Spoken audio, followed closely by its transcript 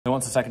Who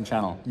wants a second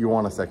channel? You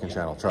want a second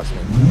channel, trust me.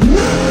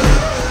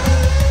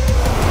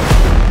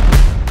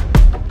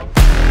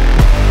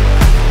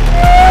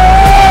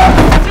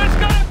 Just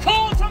got a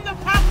call from the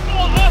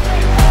passport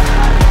office!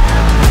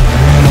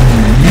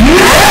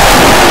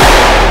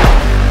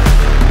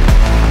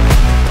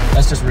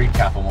 Let's just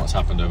recap on what's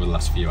happened over the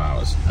last few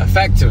hours.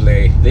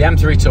 Effectively, the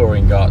M3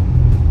 Touring got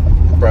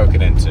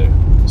broken into,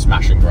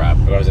 smash and grab.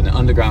 I was in an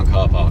underground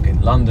car park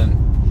in London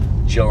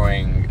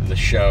during the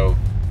show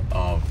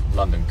of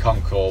London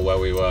Concours, where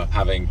we were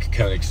having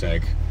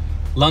Koenigsegg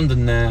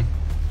London there,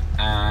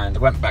 and I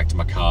went back to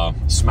my car,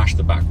 smashed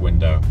the back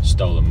window,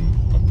 stolen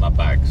my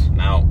bags.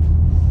 Now,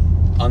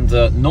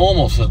 under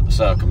normal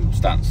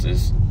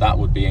circumstances, that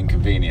would be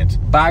inconvenient.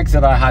 Bags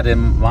that I had in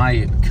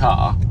my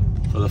car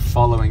for the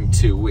following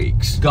 2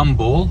 weeks.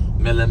 Gumball,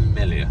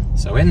 Millia.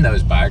 So in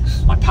those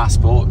bags, my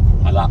passport,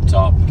 my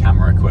laptop,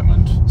 camera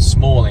equipment,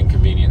 small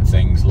inconvenient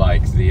things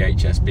like the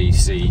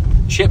HSBC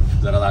chip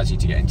that allows you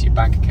to get into your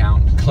bank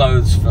account,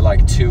 clothes for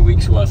like 2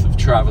 weeks worth of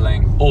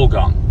traveling, all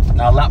gone.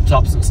 Now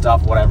laptops and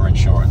stuff, whatever,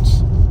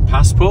 insurance.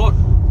 Passport,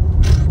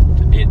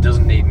 it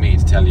doesn't need me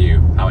to tell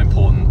you how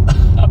important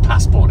a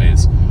passport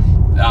is.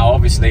 Now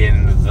obviously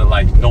in the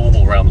like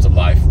normal realms of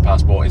life,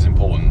 passport is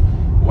important.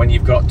 When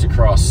you've got to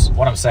cross,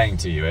 what I'm saying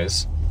to you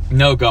is,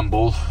 no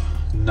Gumball,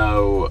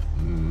 no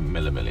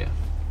Millia.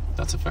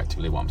 That's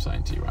effectively what I'm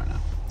saying to you right now.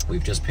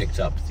 We've just picked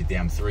up the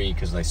M3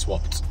 because they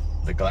swapped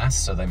the glass,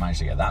 so they managed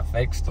to get that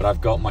fixed. But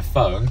I've got my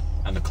phone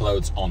and the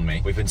clothes on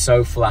me. We've been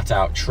so flat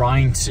out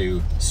trying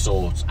to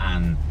sort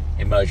an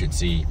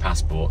emergency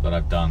passport that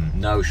I've done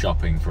no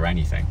shopping for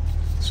anything.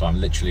 So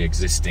I'm literally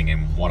existing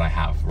in what I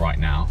have right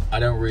now. I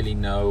don't really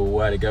know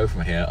where to go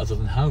from here other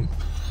than home,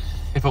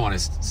 if I'm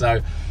honest.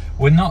 So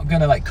we're not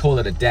gonna like call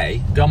it a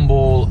day.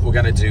 Gumball, we're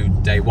gonna do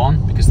day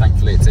one because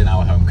thankfully it's in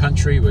our home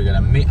country. We're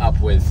gonna meet up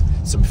with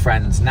some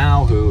friends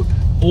now who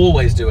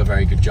always do a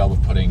very good job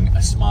of putting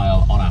a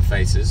smile on our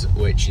faces,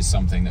 which is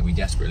something that we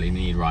desperately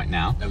need right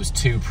now. There was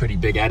 2 pretty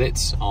big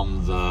edits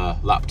on the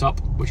laptop,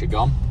 which are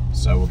gone.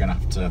 So we're gonna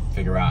have to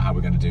figure out how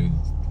we're gonna do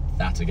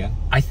that again.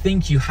 I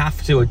think you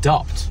have to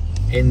adopt,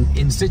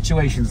 in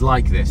situations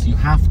like this, you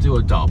have to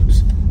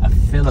adopt a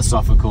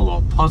philosophical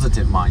or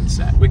positive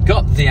mindset. We've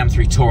got the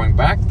M3 Touring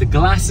back, the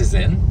glass is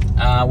in.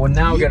 We're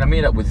now gonna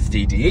meet up with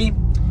DDE,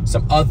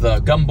 some other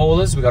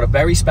Gumballers. We've got a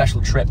very special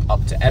trip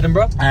up to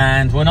Edinburgh,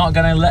 and we're not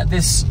gonna let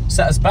this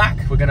set us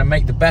back. We're gonna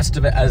make the best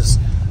of it as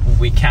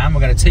we can. We're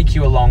gonna take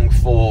you along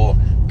for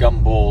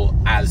Gumball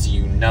as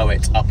you know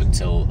it up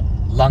until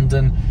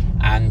London,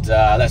 and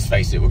let's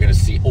face it, we're gonna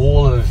see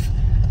all of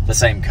the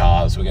same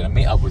cars. We're gonna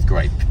meet up with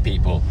great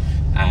people,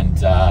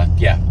 and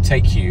yeah,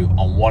 take you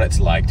on what it's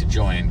like to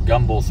join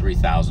Gumball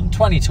 3000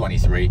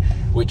 2023,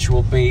 which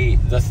will be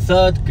the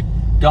 3rd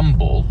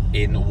Gumball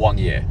in 1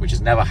 year, which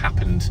has never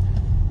happened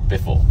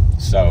before.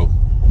 So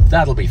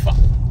that'll be fun.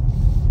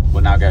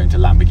 We're now going to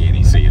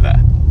Lamborghini. See you there.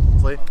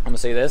 I'm gonna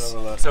see this.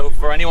 So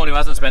for anyone who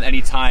hasn't spent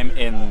any time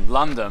in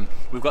London,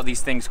 we've got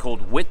these things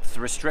called width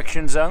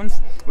restriction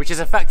zones, which is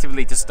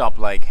effectively to stop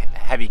like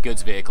heavy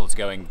goods vehicles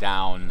going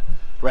down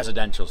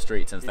residential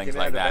streets and things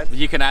like that.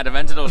 You can add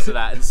eventadors to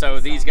that, and so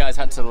these guys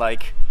had to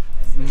like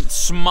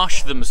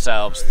smush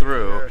themselves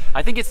through.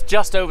 I think it's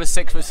just over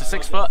 6 foot,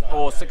 6 foot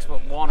or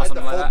 6'1" or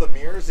something like that. The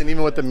mirrors, and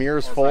even with the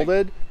mirrors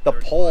folded, the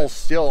poles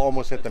still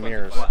almost hit the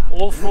mirrors.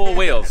 All 4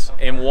 wheels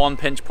in one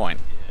pinch point.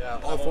 Yeah,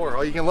 all 4.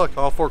 Oh, you can look.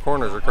 All 4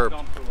 corners are curved.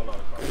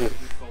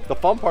 The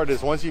fun part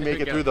is once you make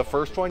it through the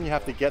first one, you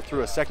have to get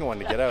through a second one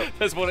to get out.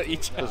 There's one at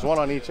each end. There's one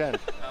on each end.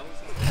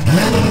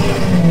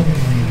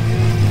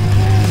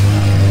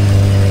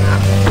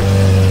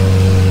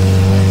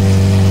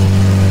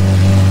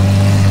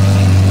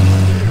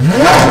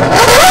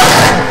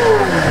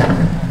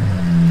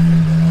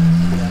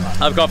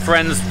 I've got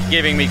friends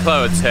giving me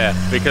clothes here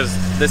because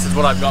this is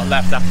what I've got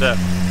left after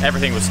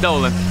everything was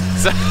stolen.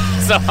 So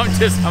I'm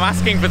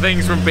asking for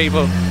things from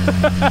people.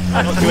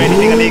 I don't do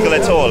anything illegal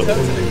at all.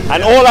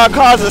 And all our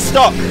cars are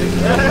stock.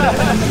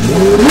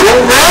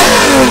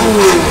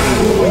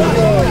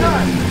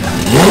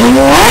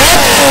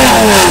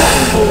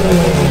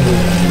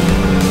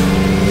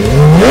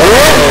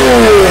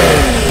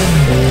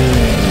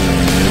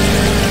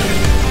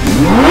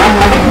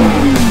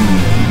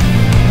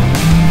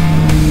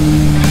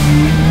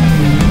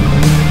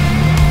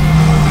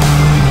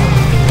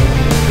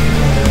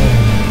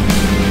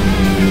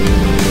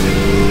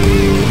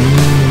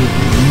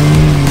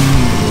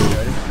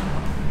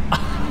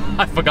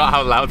 I forgot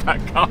how loud that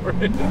car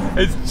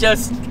is.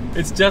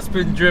 It's just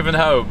been driven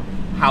home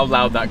how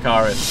loud that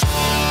car is.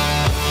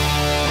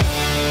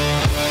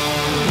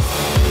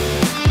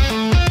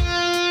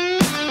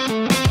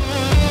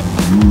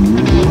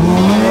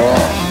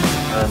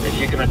 If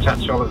you can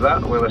attach all of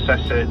that, we'll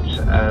assess it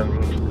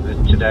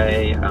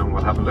today and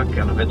we'll have a look,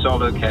 and if it's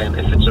all okay and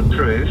if it's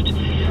approved,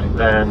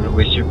 then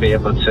we should be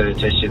able to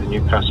issue the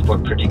new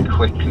passport pretty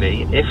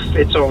quickly, if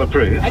it's all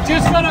approved. I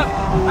just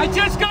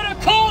got a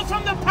call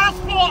from the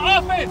passport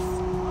office!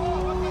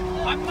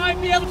 I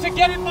might be able to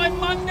get it by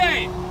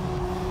Monday!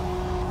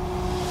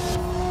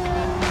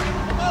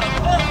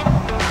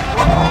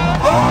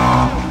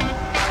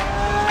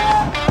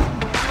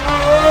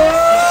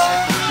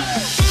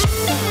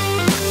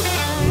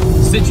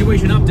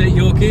 Situation update,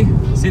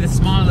 Yorkie. See the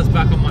smile that's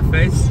back on my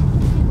face?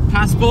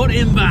 Passport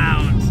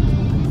inbound.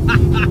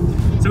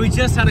 So we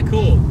just had a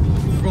call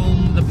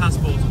from the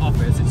passport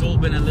office. It's all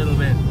been a little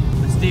bit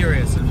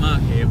mysterious and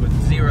murky with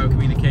zero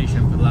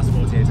communication for the last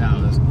 48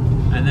 hours.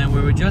 And then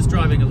we were just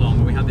driving along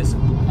and we had this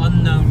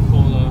unknown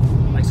caller,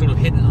 like sort of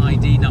hidden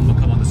ID number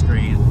come on the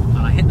screen.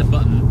 And I hit the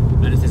button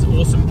and it's this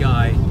awesome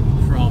guy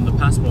from the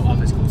passport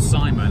office called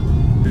Simon,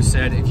 who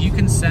said, if you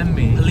can send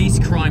me police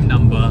crime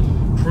number,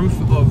 proof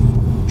of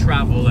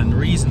travel and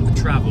reason for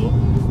travel,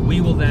 we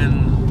will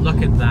then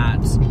look at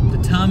that,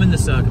 determine the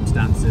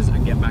circumstances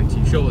and get back to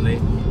you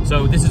shortly.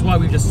 So this is why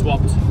we've just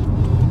swapped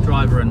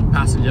driver and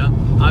passenger.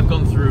 I've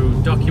gone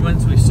through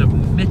documents, we've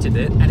submitted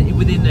it, and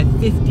within a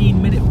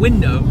 15-minute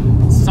window,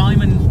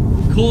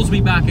 Simon calls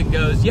me back and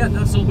goes, yeah,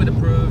 that's all been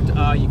approved,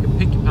 you can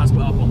pick your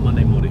passport up on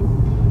Monday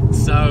morning.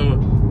 So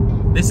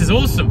this is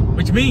awesome,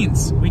 which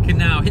means we can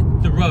now hit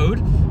the road,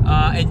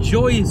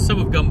 enjoy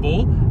some of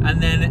Gumball,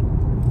 and then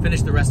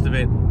finish the rest of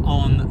it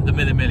on the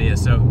Mille Miglia.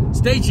 So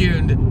stay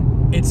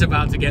tuned, it's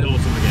about to get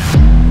awesome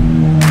again.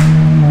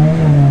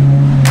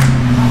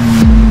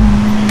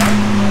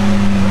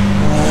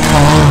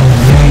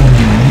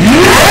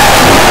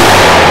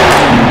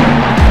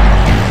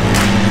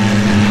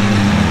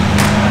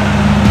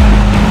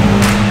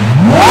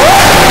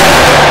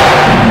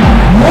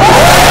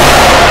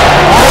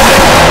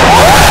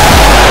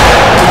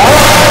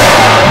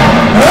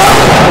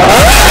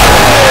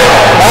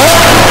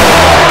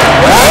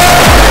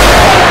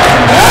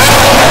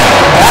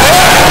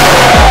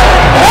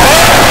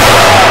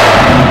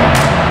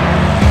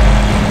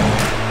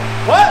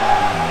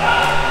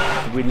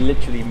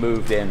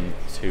 Moved in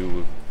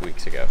 2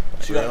 weeks ago,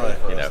 you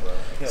know.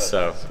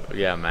 So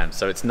yeah, man.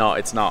 So it's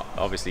not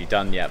obviously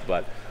done yet,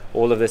 but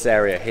all of this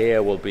area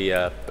here will be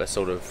a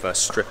sort of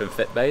strip and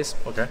fit bays.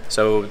 Okay.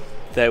 So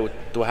they're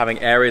having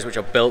areas which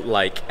are built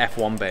like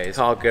F1 bays.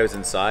 Car goes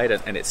inside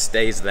and it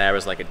stays there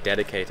as like a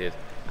dedicated,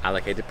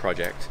 allocated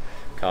project.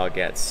 Car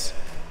gets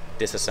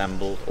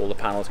disassembled. All the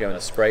panels go in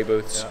the spray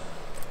booths.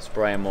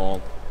 Spray them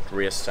all,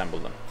 reassemble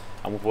them,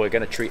 and we're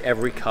going to treat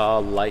every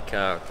car like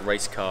a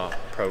race car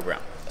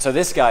program. So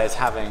this guy is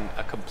having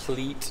a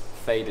complete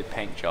faded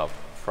paint job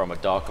from a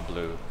darker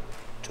blue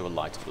to a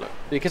lighter blue.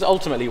 Because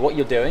ultimately what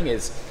you're doing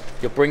is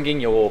you're bringing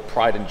your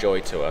pride and joy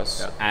to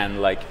us. And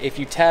like, if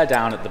you tear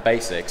down at the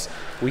basics,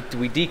 we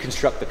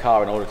deconstruct the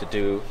car in order to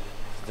do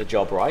the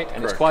job right.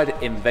 And it's quite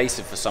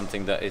invasive for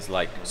something that is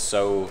like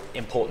so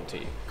important to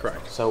you.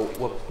 Correct. So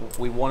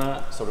we want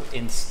to sort of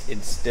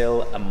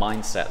instill a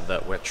mindset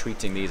that we're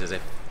treating these as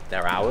if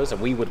they're ours, and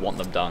we would want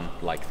them done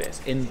like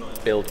this, in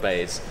build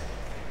bays,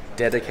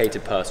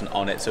 dedicated person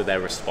on it, so they're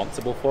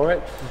responsible for it,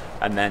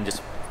 and then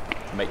just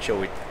make sure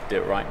we do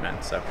it right,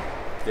 man. So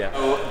yeah.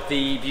 So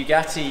the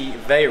Bugatti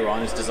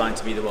Veyron is designed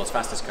to be the world's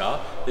fastest car.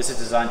 This is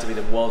designed to be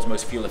the world's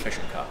most fuel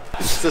efficient car.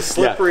 It's the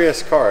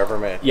slipperiest car ever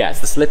made. Yeah, it's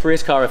the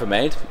slipperiest car ever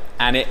made,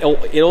 and it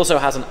also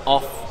has an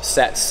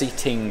offset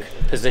seating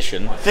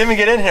position. Didn't even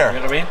get in here. You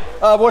know what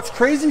I mean? What's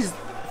crazy is,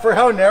 for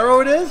how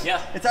narrow it is,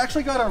 yeah, it's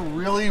actually got a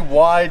really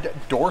wide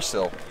door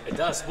sill. It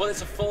does. Well,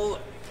 it's a full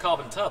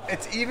carbon tub.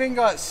 It's even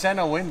got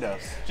Senna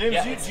windows.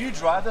 James, do you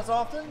drive this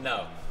often?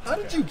 No. How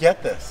did you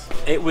get this?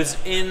 It was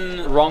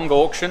in wrong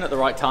auction at the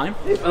right time.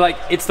 Like,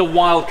 it's the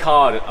wild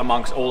card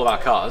amongst all of our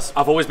cars.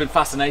 I've always been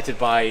fascinated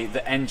by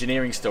the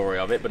engineering story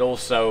of it, but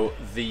also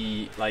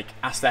the like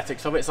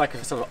aesthetics of it. It's like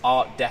a sort of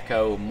Art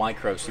Deco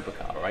micro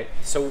supercar, right?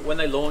 So when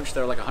they launched,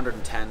 they were like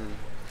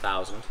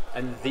 110,000,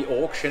 and the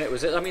auction, it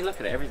was, I mean, look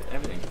at it,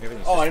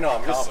 everything's oh, I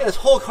know. This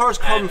whole car is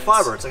carbon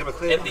fiber. It's like a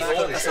clean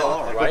auction,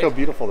 right? Look how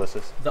beautiful this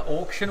is. The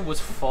auction was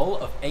full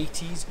of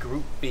 80s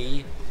Group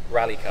B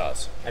rally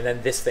cars, and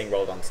then this thing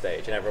rolled on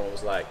stage, and everyone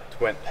was like,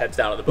 went heads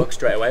down at the book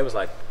straight away, was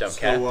like, don't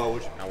care.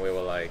 And we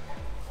were like,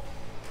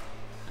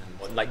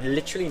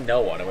 literally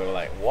no one, and we were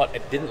like, what?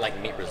 It didn't like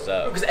meet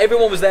reserve, because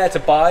everyone was there to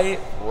buy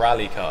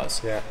rally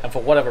cars, and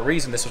for whatever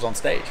reason this was on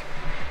stage,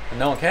 and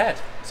no one cared.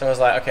 So I was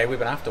like, okay, we've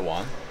been after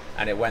one,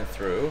 and it went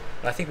through,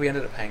 and I think we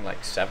ended up paying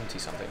like 70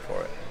 something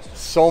for it.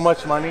 So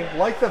much money.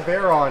 Like the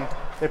Veyron,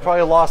 they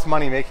probably lost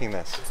money making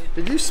this.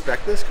 Did you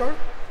spec this car?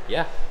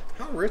 Yeah.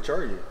 How rich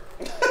are you?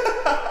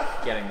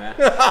 Getting there.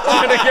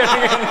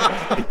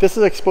 This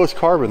is exposed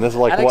carbon. This is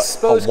like, what,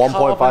 a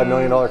 $1.5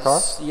 million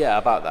car? Yeah,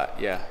 about that,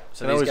 yeah.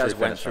 So these guys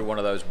went through one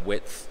of those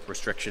width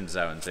restriction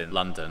zones in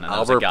London, and there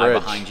was Albert a guy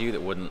Bridge behind you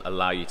that wouldn't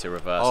allow you to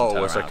reverse and Oh, turn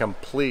it was around. a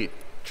complete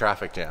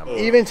traffic jam.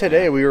 Even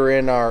today, we were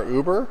in our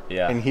Uber,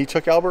 and he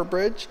took Albert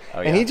Bridge,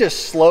 and he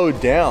just slowed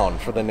down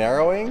for the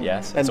narrowing.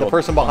 Yes. And the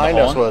person behind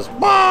us was,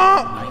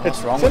 bah!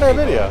 It's in our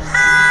video.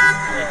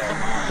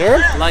 Hear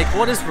him? Like,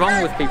 what is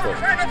wrong with people?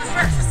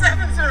 That's the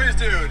 7 Series,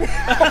 dude.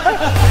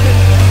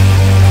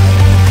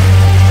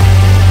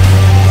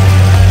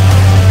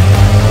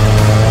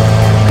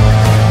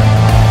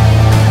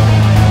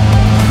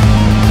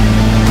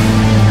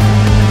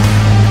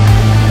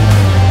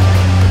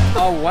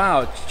 Oh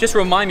wow! Just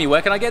remind me,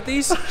 where can I get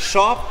these?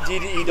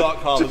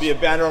 ShopDDE.com. There'll be a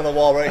banner on the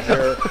wall right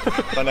here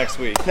by next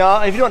week.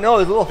 Now, if you don't know,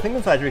 there's a little thing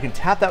inside here. You can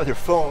tap that with your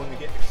phone to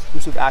get your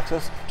exclusive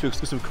access to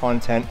exclusive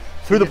content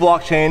through the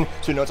blockchain,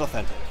 so you know it's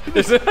authentic.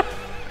 Is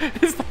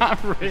that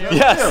real?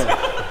 Yes,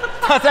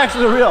 that's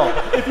actually real.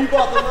 If you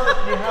bought the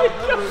merch, you have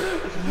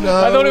the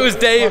No. I thought it was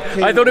Dave.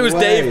 I thought it was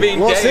Dave being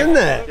What's Dave. in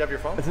there? You have your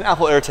phone? It's an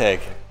Apple AirTag.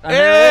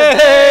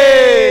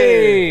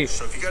 Hey!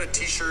 So if you got a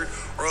t-shirt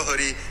or a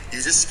hoodie,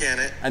 you just scan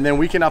it. And then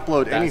we can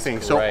upload anything.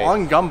 great. So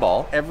on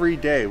Gumball, every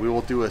day we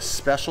will do a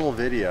special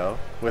video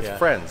with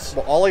friends.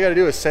 Well, all I got to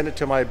do is send it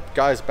to my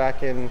guys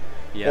back in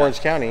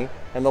Orange County,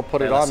 and they'll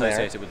put it on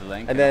there. With the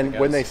link and then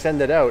when they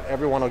send it out,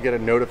 everyone will get a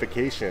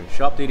notification.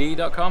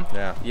 ShopDD.com?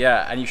 Yeah.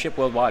 Yeah, and you ship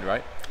worldwide,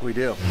 right? We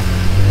do.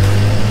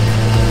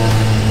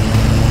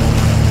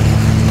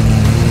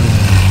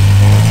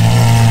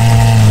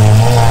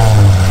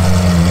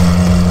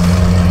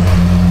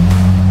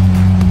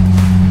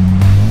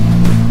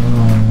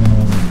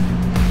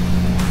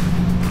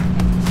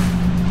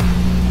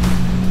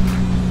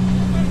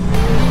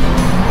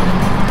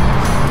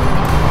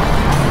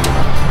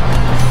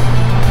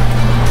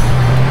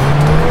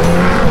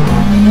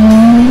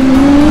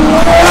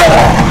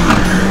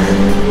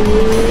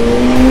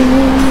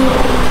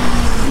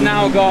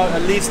 Got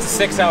at least a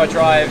 6-hour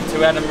drive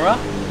to Edinburgh,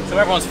 so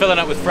everyone's filling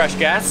up with fresh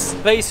gas.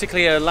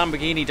 Basically a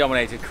Lamborghini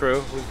dominated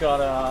crew. We've got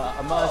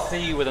a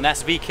Mercy with an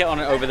SV kit on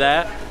it over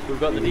there.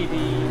 We've got the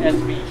DB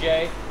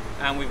SVJ,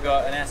 and we've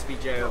got an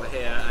SVJ over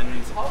here,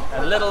 and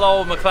a little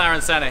old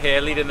McLaren Senna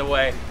here leading the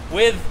way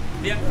with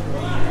the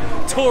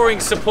touring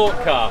support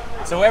car.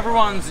 So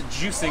everyone's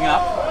juicing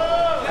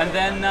up, and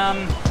then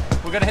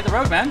we're gonna hit the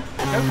road, man.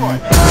 Go for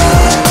it.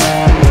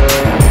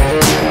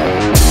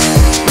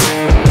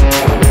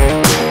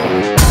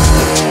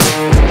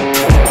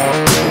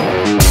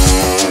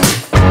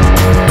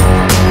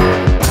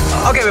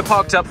 Okay, we're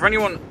parked up. For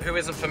anyone who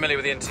isn't familiar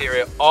with the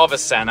interior of a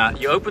Senna,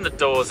 you open the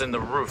doors in the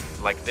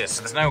roof like this.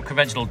 There's no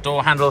conventional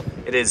door handle.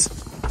 It is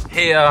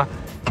here,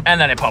 and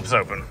then it pops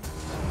open.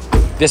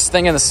 This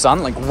thing in the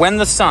sun, like when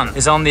the sun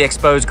is on the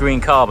exposed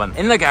green carbon,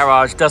 in the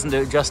garage doesn't do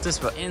it justice,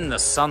 but in the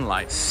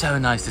sunlight, so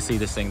nice to see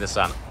this thing in the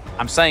sun.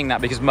 I'm saying that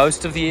because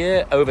most of the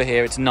year over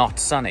here, it's not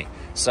sunny.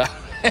 So,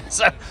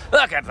 so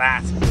look at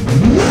that.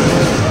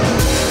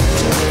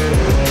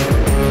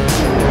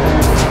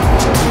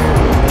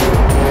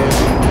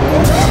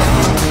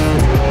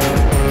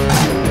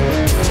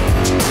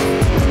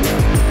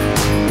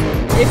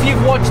 If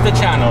you've watched the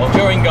channel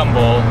during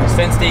Gumball,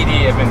 since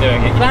DDE have been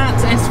doing it, that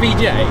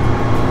SVJ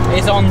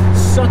is on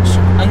such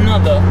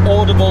another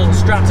audible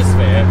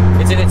stratosphere.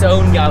 It's in its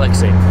own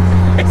galaxy.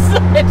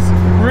 It's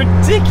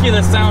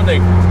ridiculous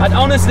sounding. I'd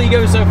honestly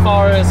go so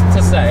far as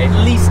to say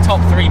at least top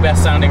 3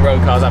 best sounding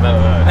road cars I've ever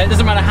heard. It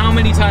doesn't matter how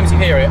many times you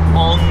hear it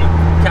on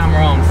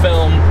camera, on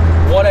film,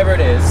 whatever it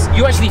is,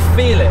 you actually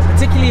feel it,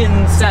 particularly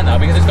in Senna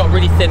because it's got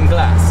really thin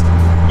glass.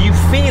 You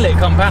feel it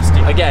come past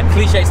you. Again,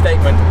 cliche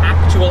statement,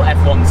 actual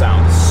F1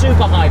 sound.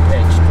 Super high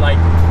pitched, like,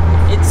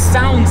 it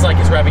sounds like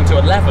it's revving to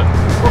 11.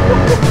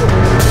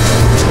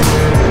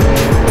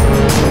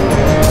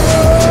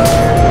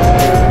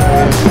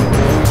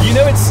 You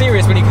know it's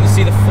serious when you can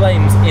see the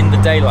flames in the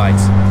daylight.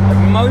 Like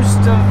most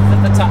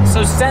of the time,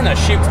 so Senna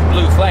shoots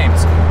blue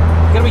flames.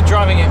 You're gonna be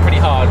driving it pretty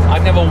hard.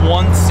 I've never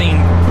once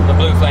seen the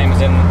blue flames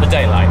in the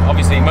daylight.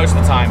 Obviously, most of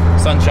the time,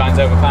 sunshine's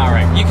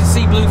overpowering. You can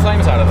see blue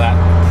flames out of that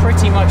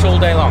pretty much all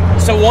day long.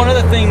 So one of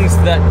the things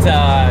that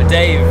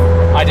Dave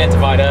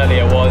identified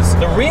earlier was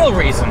the real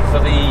reason for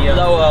the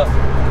lower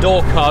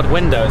door card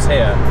windows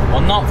here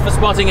are not for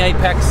spotting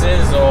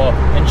apexes or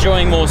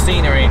enjoying more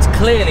scenery. It's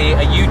clearly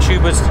a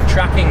YouTuber's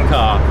tracking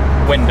car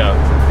window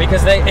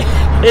because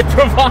it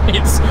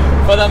provides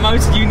for the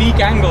most unique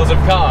angles of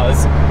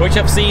cars which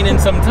I've seen in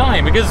some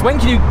time. Because when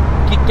can you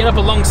get up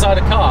alongside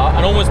a car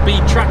and almost be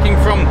tracking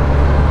from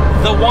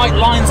the white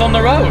lines on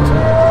the road?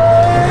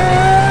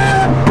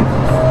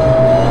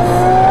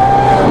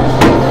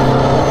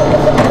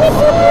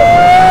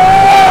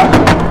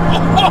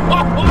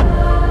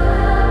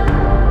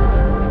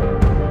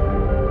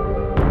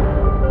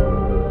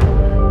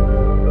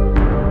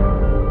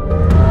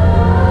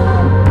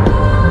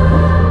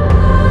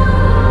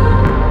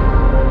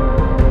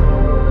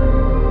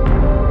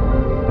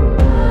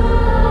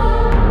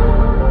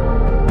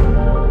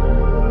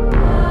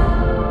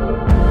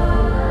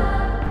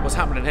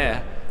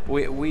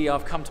 We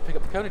have come to pick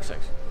up the Koenigsegg.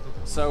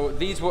 So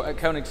these were at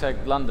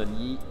Koenigsegg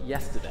London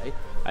yesterday,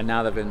 and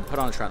now they've been put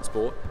on a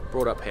transport,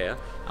 brought up here,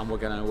 and we're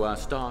going to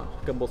start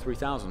Gumball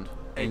 3000.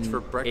 Eggs for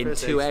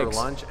breakfast, in 2 eggs for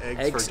lunch,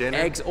 eggs for dinner.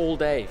 Eggs all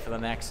day for the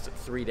next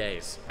 3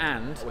 days.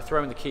 And we're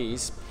throwing the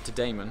keys to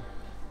Damon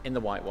in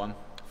the white one.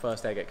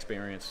 First egg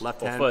experience, or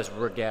first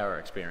Regera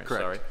experience,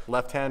 Correct. sorry.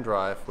 Left-hand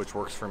drive, which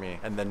works for me,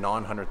 and the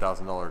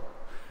non-$100,000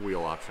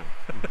 wheel option.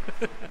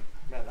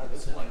 Man,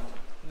 that's fun.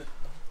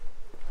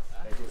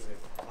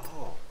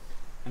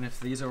 And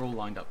if these are all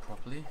lined up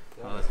properly.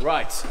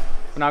 Right,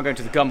 we're now going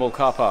to the Gumball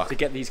car park to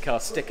get these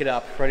cars stickered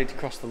up, ready to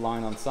cross the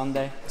line on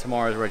Sunday.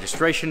 Tomorrow's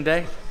registration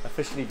day,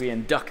 officially be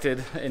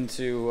inducted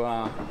into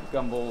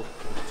Gumball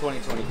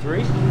 2023.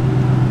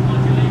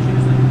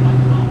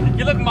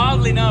 You look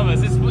mildly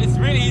nervous, it's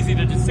really easy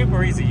to just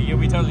super easy. You'll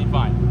be totally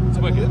fine. It's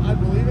wicked. I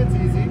believe it's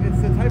easy.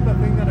 It's the type of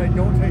thing that I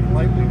don't take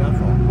lightly.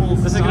 That's all.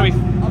 This is gonna be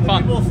fun.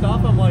 Other people's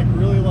stuff, I'm like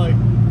really like.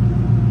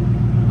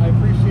 I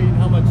appreciate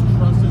how much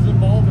trust is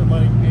involved in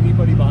letting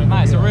anybody behind the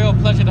wheel. It's a real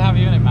pleasure to have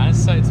you in it, man.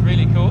 It's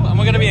really cool. And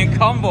we're going to be in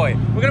convoy.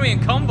 We're going to be in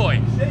convoy.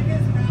 Shake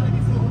his hand like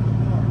he's still in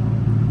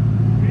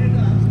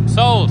the car.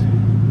 Sold.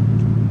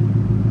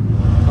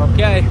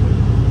 Okay.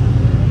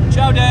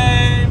 Ciao,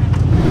 Dave.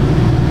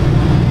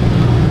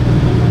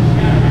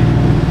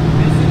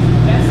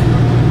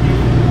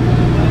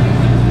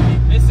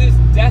 This is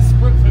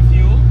desperate for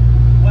fuel.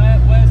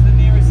 Where's the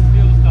nearest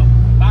fuel stop?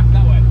 Back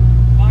that way.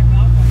 Back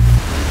that way.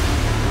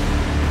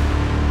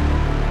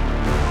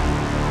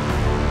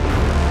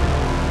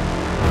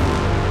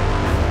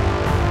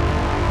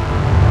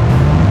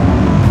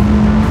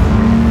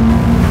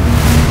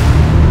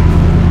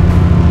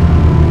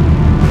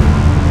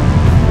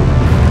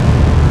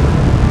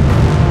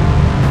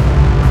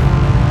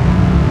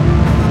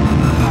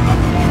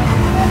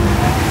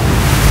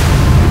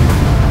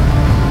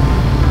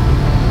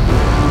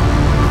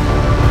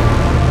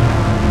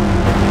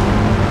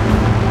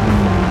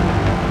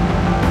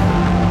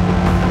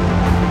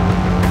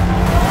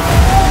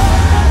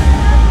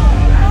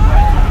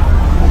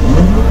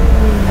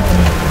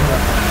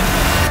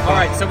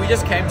 So we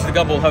just came to the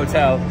Gumball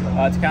Hotel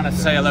to kind of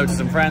say hello to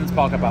some friends,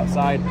 park up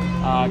outside.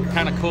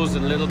 Kind of caused a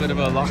little bit of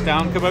a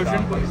lockdown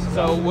commotion.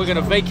 So we're going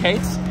to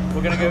vacate.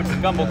 We're going to go to the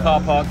Gumball car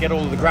park, get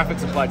all of the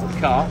graphics applied to the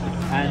car,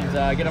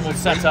 and get them all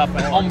set up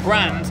and on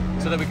brand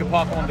so that we can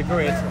park them on the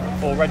grid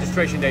for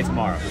registration day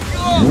tomorrow.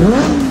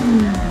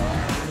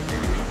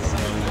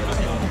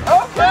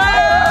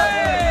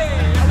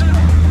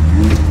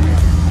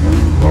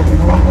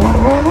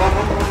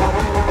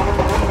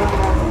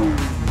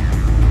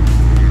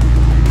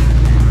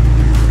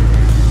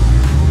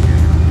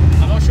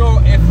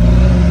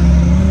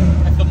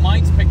 If the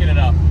mic's picking it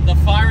up, the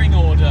firing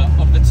order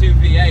of the two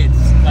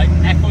V8s, like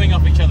echoing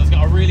off each other, has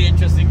got a really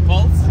interesting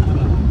pulse.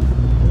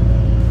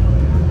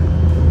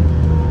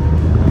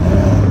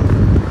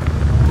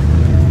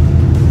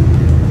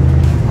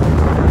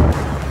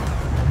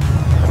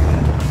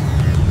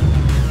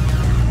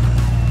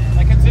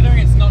 Like considering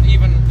it's not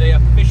even the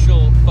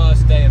official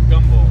first day of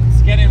Gumball,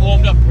 it's getting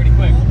warmed up pretty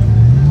quick.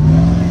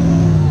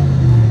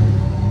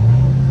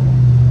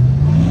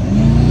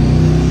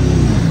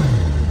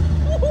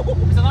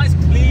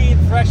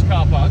 Fresh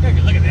car park. Okay,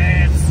 look at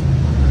this.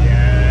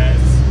 Yes.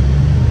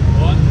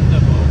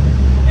 Wonderful.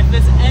 If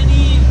there's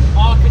any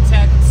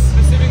architects,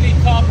 specifically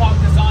car park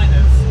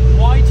designers,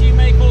 why do you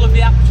make all of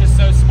the apertures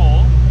so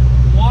small?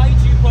 Why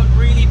do you put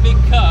really big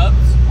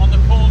curves on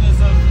the corners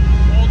of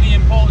all the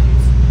important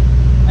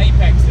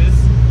apexes?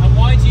 And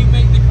why do you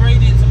make the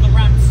gradients of the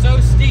ramp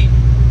so steep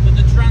that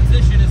the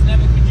transition is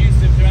never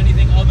conducive to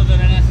anything other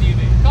than an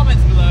SUV?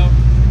 Comments below.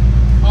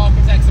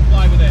 Architects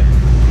apply with it.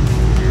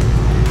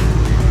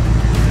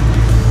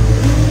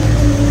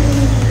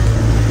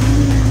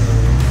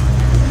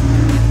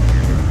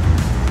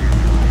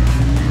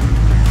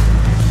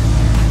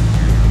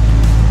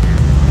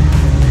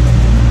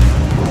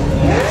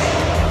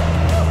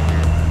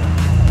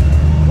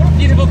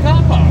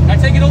 Car park. I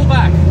take it all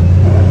back.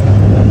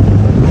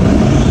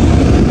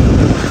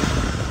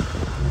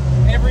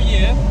 Every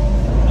year,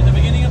 at the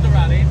beginning of the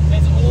rally,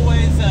 there's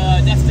always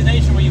a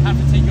destination where you have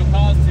to take your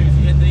cars to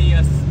get the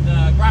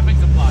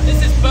graphics applied.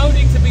 This is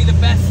boding to be the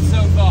best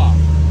so far,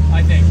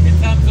 I think, in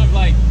terms of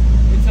like,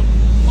 it's a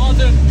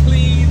modern,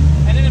 clean,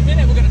 and in a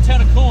minute we're going to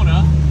turn a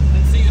corner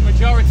and see the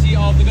majority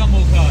of the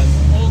Gumball cars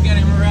all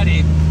getting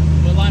ready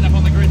to line up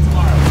on the grid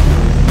tomorrow.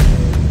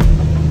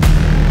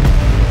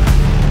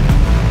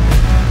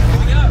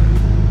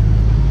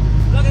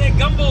 Look at that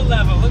Gumball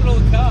level, look at all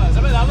the cars.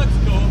 I mean, that looks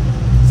cool.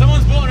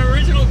 Someone's bought an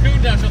original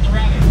Koenigsegg on the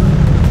rally.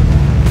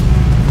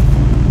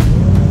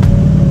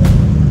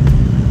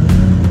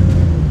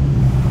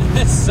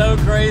 It's so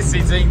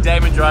crazy seeing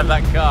Damon drive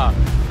that car.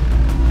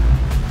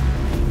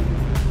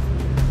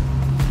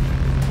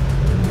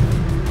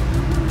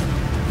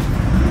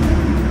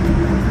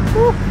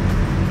 Woo.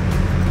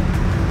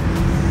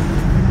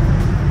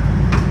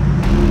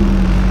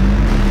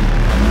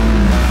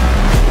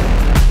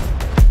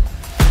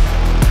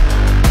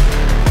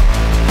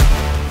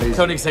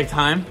 Koenigsegg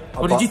time.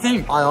 What did you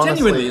think?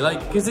 Genuinely, like,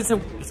 because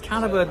it's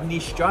kind of a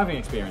niche driving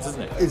experience,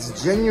 isn't it?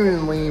 It's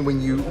genuinely,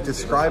 when you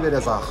describe it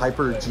as a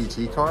hyper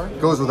GT car,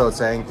 goes without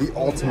saying, the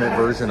ultimate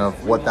version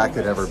of what that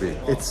could ever be.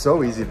 It's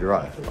so easy to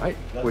drive, right?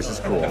 Which is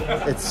cool.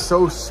 It's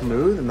so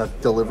smooth in the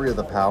delivery of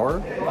the power.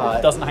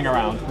 It doesn't hang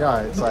around.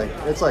 Yeah, it's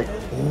like,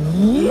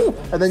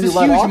 and then you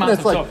let off, and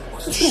it's like.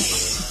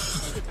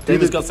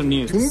 David's got some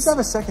news. He needs to have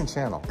a second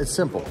channel. It's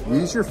simple.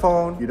 Use your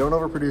phone. You don't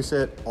overproduce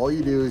it. All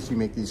you do is you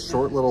make these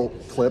short little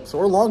clips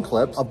or long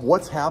clips of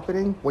what's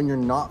happening when you're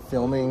not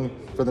filming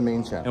for the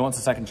main channel. He wants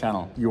a second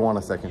channel. You want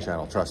a second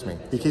channel, trust me.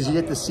 Because you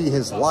get to see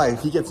his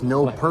life. He gets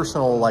no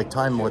personal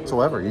time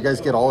whatsoever. You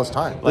guys get all his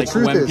time. Like the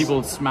truth when is,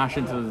 people smash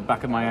into the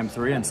back of my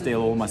M3 and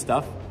steal all my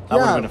stuff. That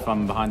would have been a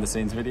fun behind the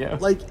scenes video.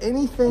 Like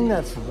anything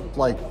that's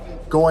like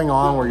going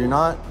on where you're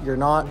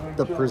not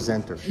the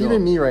presenter. Sure.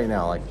 Even me right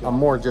now, like I'm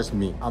more just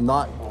me. I'm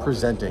not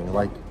presenting.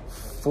 Like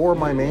for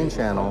my main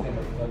channel,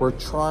 we're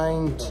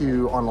trying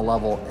to on a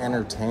level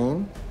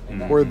entertain.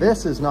 Where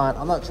this is not,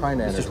 I'm not trying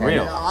to entertain.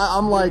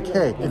 I'm like,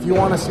 hey, if you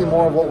want to see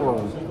more of what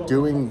we're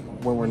doing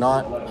when we're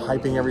not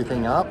hyping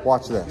everything up,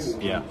 watch this.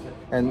 Yeah.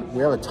 And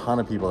we have a ton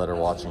of people that are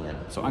watching it.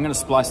 So I'm going to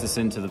splice this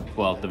into the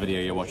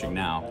video you're watching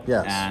now.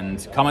 Yes.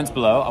 And comments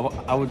below.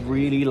 I would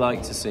really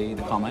like to see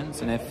the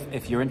comments. And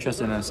if you're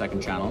interested in a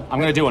second channel, I'm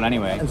going to do one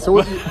anyway. And so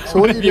what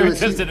you do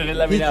is interested in it,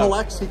 let me know.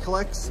 He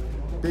collects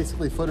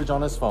basically footage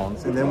on his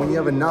phones, and then when you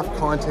have enough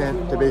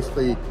content to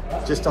basically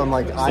just on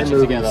like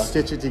iMovie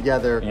stitch it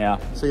together,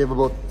 so you have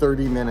about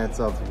 30 minutes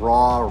of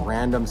raw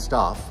random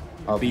stuff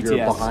of BTS.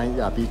 your behind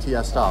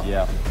BTS stuff,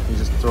 you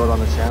just throw it on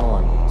the channel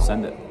and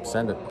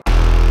send it.